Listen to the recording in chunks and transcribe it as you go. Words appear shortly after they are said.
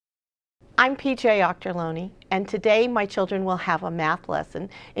I'm PJ Auchterlonie, and today my children will have a math lesson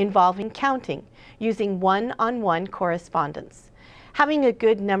involving counting using one-on-one correspondence. Having a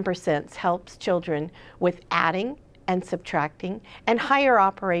good number sense helps children with adding and subtracting and higher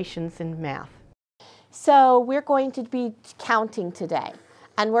operations in math. So we're going to be counting today,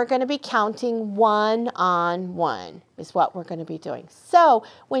 and we're going to be counting one-on-one is what we're going to be doing. So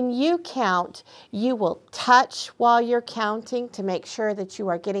when you count, you will touch while you're counting to make sure that you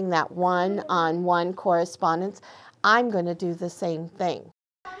are getting that one-on-one correspondence. I'm going to do the same thing.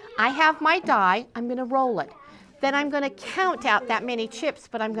 I have my die. I'm going to roll it. Then I'm going to count out that many chips,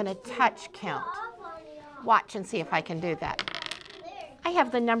 but I'm going to touch count. Watch and see if I can do that. I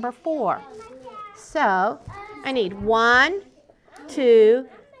have the number 4. So I need 1, 2,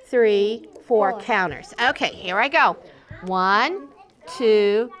 3, 4 counters. Okay, here I go. 1,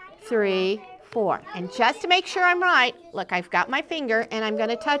 2, 3, 4. And just to make sure I'm right, look, I've got my finger and I'm going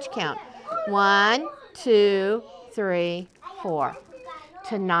to touch count. 1, 2, 3, 4.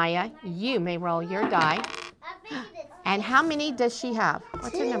 Tanaya, you may roll your die. And how many does she have?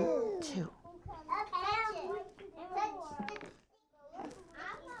 What's her number? 2.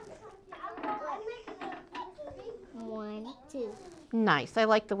 1, 2. Nice. I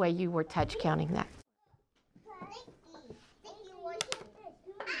like the way you were touch counting that.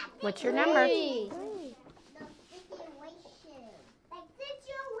 What's your number? 3.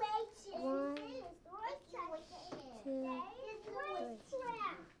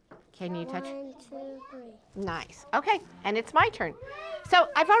 Can you touch? 1, 2, 3. Nice. Okay, and it's my turn. So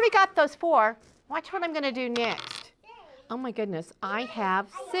I've already got those 4. Watch what I'm going to do next. Oh my goodness, I have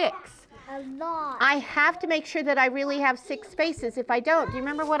 6. A lot. I have to make sure that I really have 6 spaces. If I don't, do you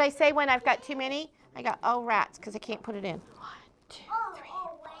remember what I say when I've got too many? I got, oh rats, because I can't put it in. 1, 2, 3,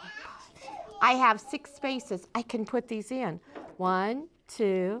 4, 5. I have 6 spaces. I can put these in. 1,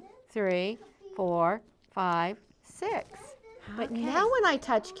 2, 3, 4, 5, 6. But now when I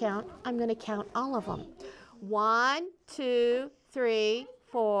touch count, I'm going to count all of them. 1, 2, 3,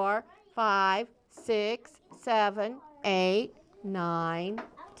 4, 5, 6, 7, 8, 9,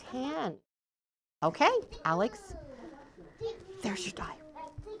 10. Okay, Alex, there's your die.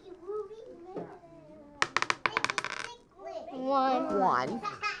 1. 1.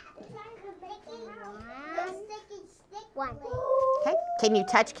 1. Okay, can you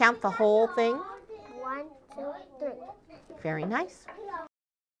touch count the whole thing? 1, 2, 3. Very nice.